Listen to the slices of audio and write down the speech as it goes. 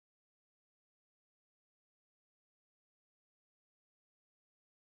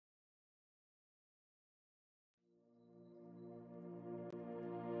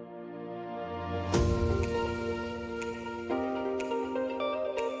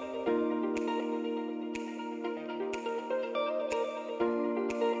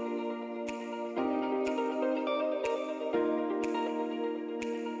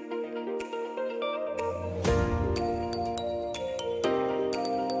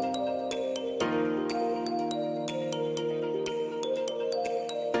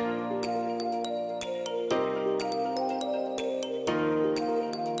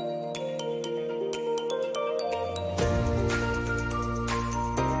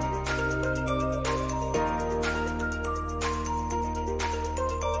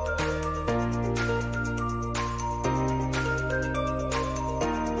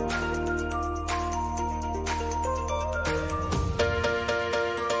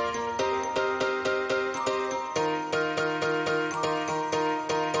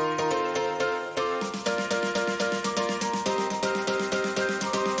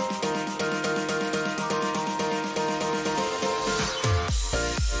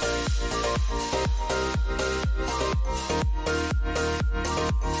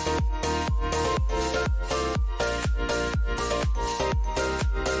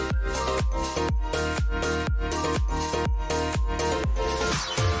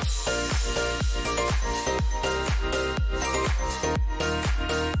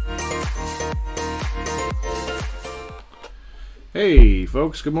Hey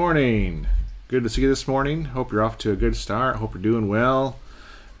folks, good morning. Good to see you this morning. Hope you're off to a good start. Hope you're doing well.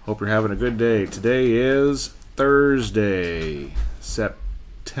 Hope you're having a good day. Today is Thursday,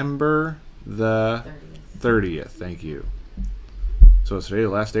 September the 30th. Thank you. So is today the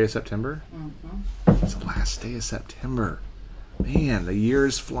last day of September? Mm-hmm. It's the last day of September. Man, the year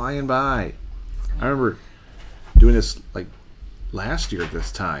is flying by. I remember doing this like last year at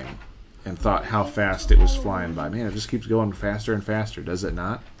this time and thought how fast it was flying by. Man, it just keeps going faster and faster, does it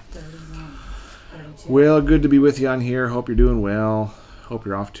not? 31, 32. Well, good to be with you on here. Hope you're doing well. Hope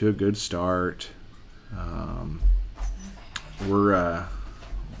you're off to a good start. We're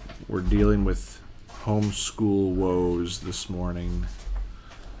dealing with homeschool woes this morning.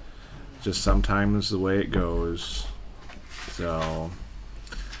 Just sometimes the way it goes. So,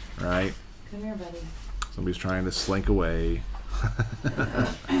 right? Come here, buddy. Somebody's trying to slink away.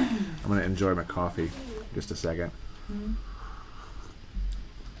 I'm going to enjoy my coffee just a second. Hmm?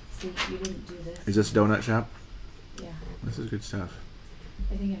 See, you didn't do this. Is this Donut Shop? Yeah. This is good stuff.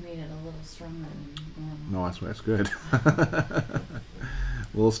 I think I made it a little stronger than normal. No, that's good. A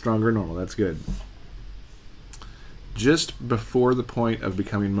little stronger than normal. That's good. Just before the point of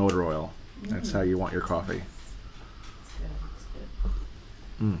becoming motor oil. That's how you want your coffee. It's good. It's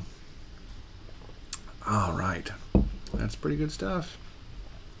good. All right. That's pretty good stuff.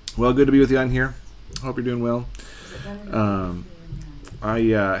 Well, good to be with you on here. Hope you're doing well. Is it better than I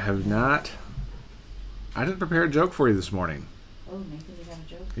have not. I didn't prepare a joke for you this morning. Oh, maybe you got a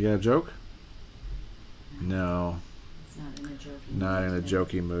joke? You got a joke? No. It's not in a joking Not mood in a today.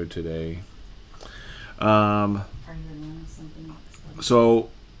 jokey mood today. Are you in something else? So,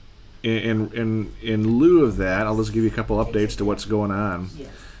 in lieu of that, I'll just give you a couple updates to what's going on. Yes.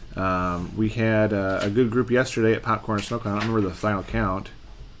 We had a good group yesterday at Popcorn and Snow Cone. I don't remember the final count.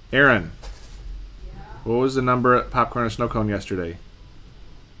 Aaron, what was the number at Popcorn and Snow Cone yesterday?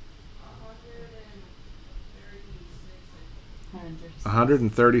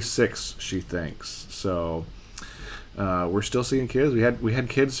 136, she thinks. So we're still seeing kids. We had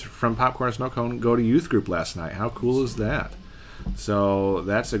kids from Popcorn and Snow Cone go to youth group last night. How cool is that? So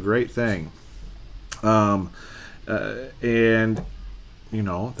that's a great thing. And you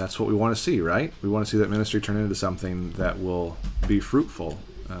know, that's what we want to see, right? We want to see that ministry turn into something that will be fruitful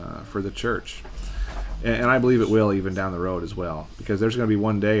for the church. And I believe it will even down the road as well. Because there's going to be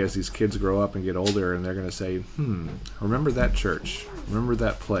one day as these kids grow up and get older and they're going to say, remember that church. Remember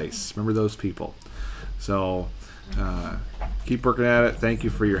that place. Remember those people. So keep working at it. Thank you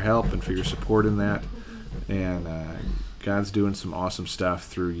for your help and for your support in that. And God's doing some awesome stuff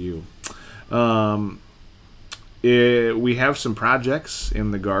through you. We have some projects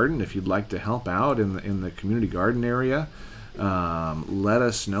in the garden. If you'd like to help out in the community garden area, let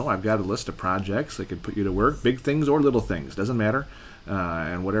us know. I've got a list of projects that could put you to work, big things or little things, doesn't matter.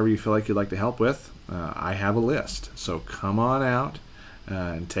 And whatever you feel like you'd like to help with, I have a list. So come on out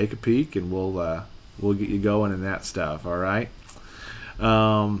and take a peek, and we'll get you going in that stuff. All right.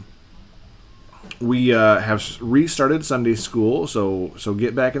 We have restarted Sunday school, so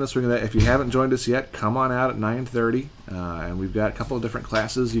get back in the swing of that. If you haven't joined us yet, come on out at 9:30, and we've got a couple of different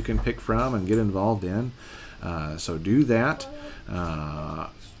classes you can pick from and get involved in. So do that.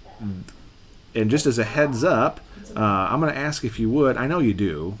 And just as a heads up, I'm going to ask if you would. I know you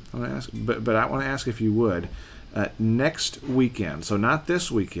do. I'm going to ask, but I want to ask if you would next weekend. So not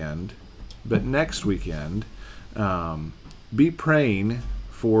this weekend, but next weekend. Be praying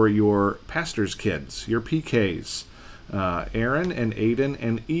for your pastor's kids, your PKs, Aaron and Aiden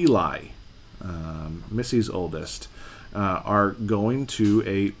and Eli, Missy's oldest, are going to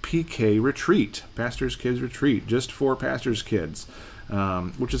a PK retreat, pastor's kids retreat, just for pastor's kids,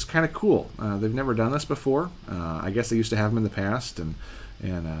 which is kind of cool. They've never done this before. I guess they used to have them in the past,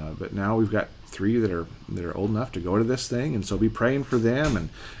 but now we've got 3 that are old enough to go to this thing, and so be praying for them.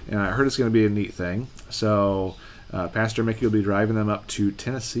 And I heard it's going to be a neat thing. So. Pastor Mickey will be driving them up to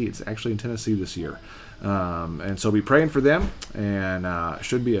Tennessee. It's actually in Tennessee this year. And so be praying for them, and it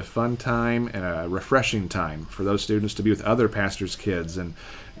should be a fun time and a refreshing time for those students to be with other pastors' kids and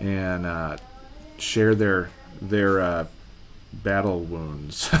share their battle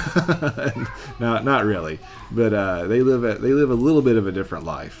wounds. No, not really, but they live a little bit of a different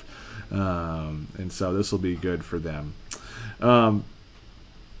life, and so this will be good for them.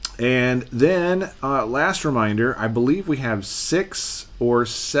 And then, last reminder, I believe we have 6 or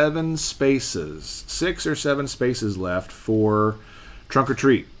 7 spaces left for Trunk or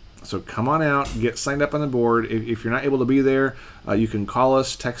Treat. So come on out, get signed up on the board. If you're not able to be there, you can call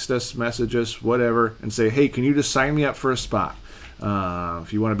us, text us, message us, whatever, and say, hey, can you just sign me up for a spot?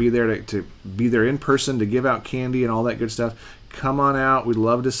 If you want to be there to be there in person to give out candy and all that good stuff, come on out. We'd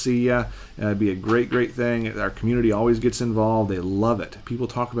love to see you. It'd be a great thing. Our community always gets involved. They love it. People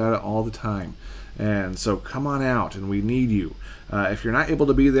talk about it all the time. And so come on out, and we need you. If you're not able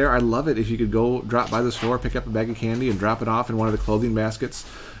to be there, I'd love it if you could go drop by the store, pick up a bag of candy, and drop it off in one of the clothing baskets.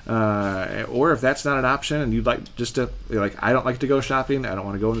 Or if that's not an option and you'd like just to, I don't like to go shopping, I don't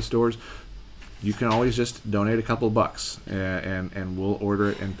want to go in the stores, you can always just donate a couple bucks and we'll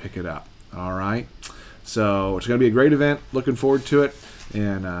order it and pick it up. All right? So it's going to be a great event. Looking forward to it.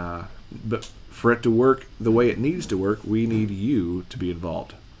 And but for it to work the way it needs to work, we need you to be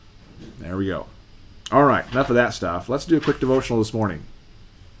involved. There we go. All right, enough of that stuff. Let's do a quick devotional this morning.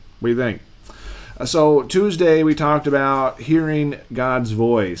 What do you think? So Tuesday we talked about hearing God's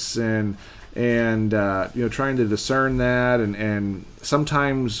voice and trying to discern that, and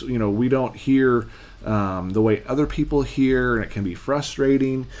sometimes we don't hear the way other people hear, and it can be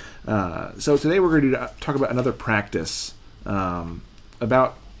frustrating. So today we're going to talk about another practice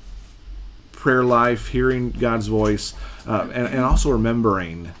about prayer life, hearing God's voice, and also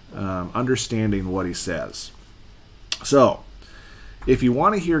remembering, understanding what He says. So, if you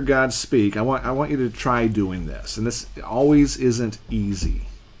want to hear God speak, I want you to try doing this. And this always isn't easy.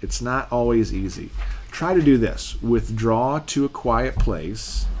 It's not always easy. Try to do this. Withdraw to a quiet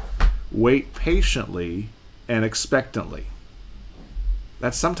place. Wait patiently and expectantly.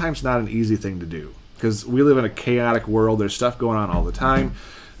 That's sometimes not an easy thing to do, because we live in a chaotic world. There's stuff going on all the time.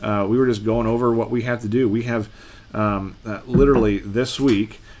 We were just going over what we have to do. We have literally this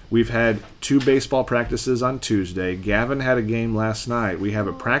week, we've had 2 baseball practices on Tuesday. Gavin had a game last night. We have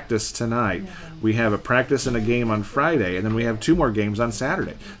a practice tonight. We have a practice and a game on Friday, and then we have 2 more games on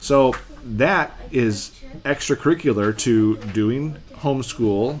Saturday. So that is extracurricular to doing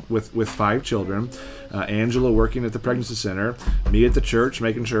homeschool with 5 children. Angela working at the pregnancy center, me at the church,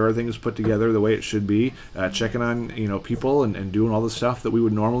 making sure everything is put together the way it should be, checking on people and doing all the stuff that we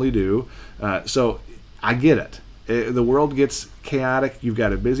would normally do. So I get it. The world gets chaotic. You've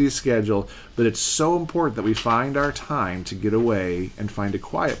got a busy schedule, but it's so important that we find our time to get away and find a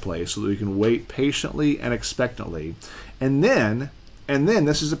quiet place so that we can wait patiently and expectantly. And then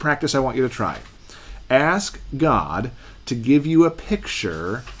this is a practice I want you to try. Ask God to give you a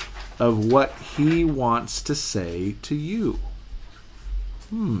picture of what He wants to say to you.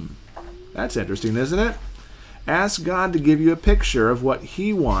 That's interesting, isn't it? Ask God to give you a picture of what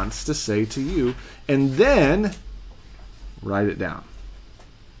He wants to say to you, and then write it down.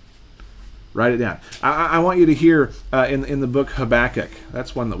 Write it down. I want you to hear in the book Habakkuk.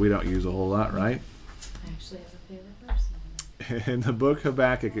 That's one that we don't use a whole lot, right? I actually have a favorite verse. In the book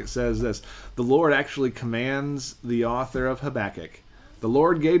Habakkuk, it says this. The Lord actually commands the author of Habakkuk. The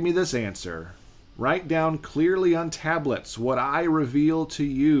Lord gave me this answer. Write down clearly on tablets what I reveal to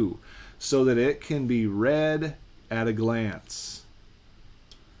you, so that it can be read at a glance.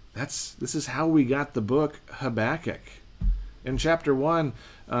 This is how we got the book Habakkuk. In chapter 1,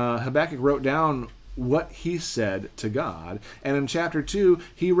 Habakkuk wrote down what he said to God, and in chapter 2,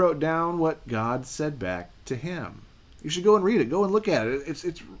 he wrote down what God said back to him. You should go and read it. Go and look at it.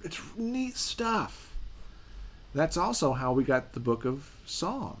 It's neat stuff. That's also how we got the book of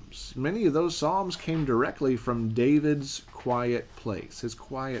Psalms. Many of those Psalms came directly from David's quiet place, his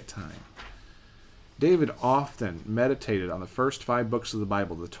quiet time. David often meditated on the first 5 books of the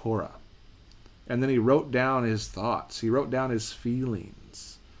Bible, the Torah. And then he wrote down his thoughts. He wrote down his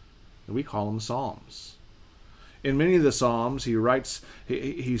feelings. And we call them Psalms. In many of the Psalms,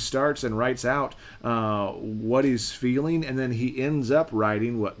 he starts and writes out what he's feeling, and then he ends up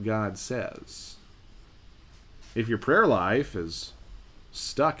writing what God says. If your prayer life is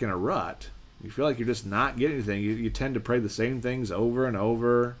stuck in a rut, you feel like you're just not getting anything, you tend to pray the same things over and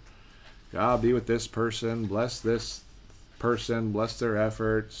over. God be with this person, bless this person, bless their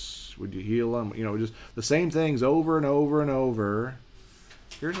efforts, would you heal them? Just the same things over and over and over.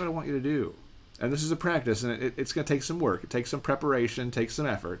 Here's what I want you to do. And this is a practice, and it's going to take some work. It takes some preparation, takes some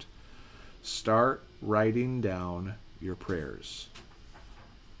effort. Start writing down your prayers.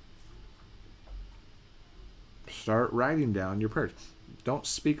 Start writing down your prayers. Don't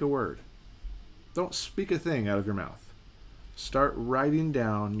speak a word. Don't speak a thing out of your mouth. Start writing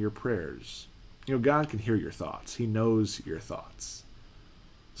down your prayers. God can hear your thoughts. He knows your thoughts.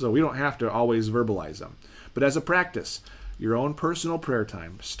 So we don't have to always verbalize them. But as a practice, your own personal prayer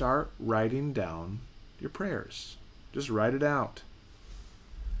time, start writing down your prayers. Just write it out.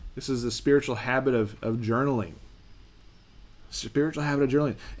 This is the spiritual habit of journaling. Spiritual habit of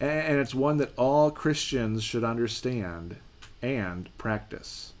journaling. And it's one that all Christians should understand and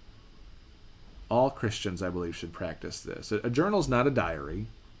practice. All Christians, I believe, should practice this. A journal is not a diary.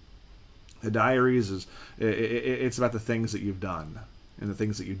 The diaries it's about the things that you've done and the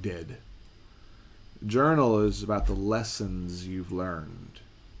things that you did. Journal is about the lessons you've learned,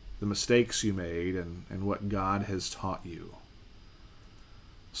 the mistakes you made, and what God has taught you.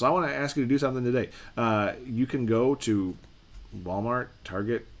 So I want to ask you to do something today. You can go to Walmart,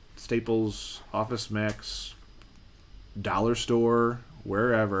 Target, Staples, Office Max, Dollar Store,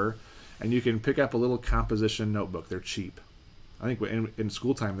 wherever, and you can pick up a little composition notebook. They're cheap. I think in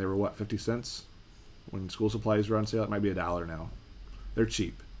school time they were, what, 50 cents? When school supplies were on sale, it might be $1 now. They're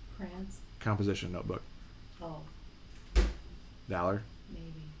cheap. Crayons? Composition notebook. Oh. $1?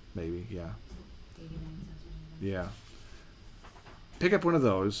 Maybe, yeah. 89 cents. Yeah. Pick up one of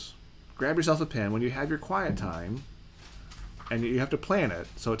those, grab yourself a pen when you have your quiet time, and you have to plan it,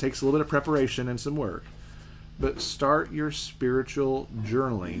 so it takes a little bit of preparation and some work. But start your spiritual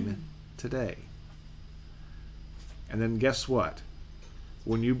journaling today. And then guess what?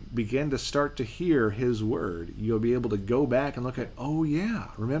 When you begin to start to hear His Word, you'll be able to go back and look at, oh yeah,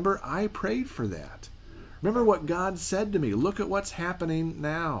 remember I prayed for that. Remember what God said to me. Look at what's happening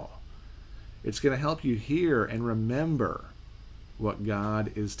now. It's going to help you hear and remember what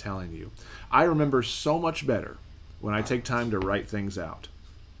God is telling you. I remember so much better when I take time to write things out.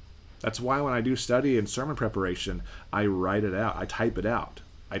 That's why when I do study and sermon preparation, I write it out. I type it out.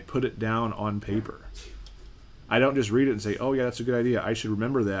 I put it down on paper. I don't just read it and say, oh yeah, that's a good idea. I should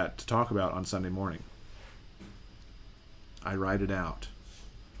remember that to talk about on Sunday morning. I write it out.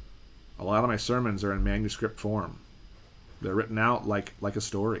 A lot of my sermons are in manuscript form. They're written out like a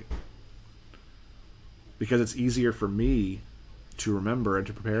story. Because it's easier for me to remember and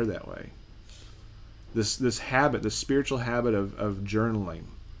to prepare that way. This habit, this spiritual habit of journaling,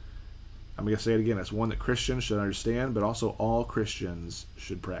 I'm going to say it again, it's one that Christians should understand, but also all Christians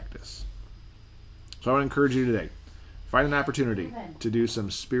should practice. So I want to encourage you today, find an opportunity to do some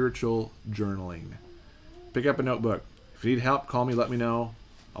spiritual journaling. Pick up a notebook. If you need help, call me, let me know.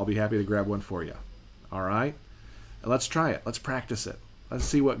 I'll be happy to grab one for you. All right? And let's try it. Let's practice it. Let's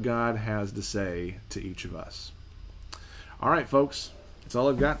see what God has to say to each of us. All right, folks. That's all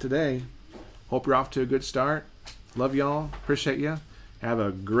I've got today. Hope you're off to a good start. Love y'all. Appreciate you. Have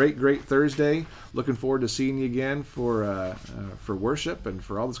a great, great Thursday. Looking forward to seeing you again for worship and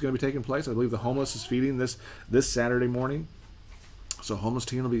for all that's going to be taking place. I believe the homeless is feeding this Saturday morning. So homeless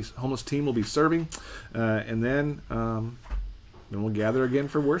team will be serving, and then we'll gather again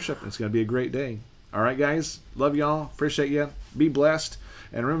for worship. It's going to be a great day. All right, guys. Love y'all. Appreciate you. Be blessed.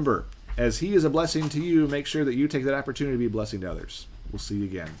 And remember, as He is a blessing to you, make sure that you take that opportunity to be a blessing to others. We'll see you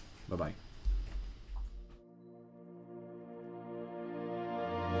again. Bye-bye.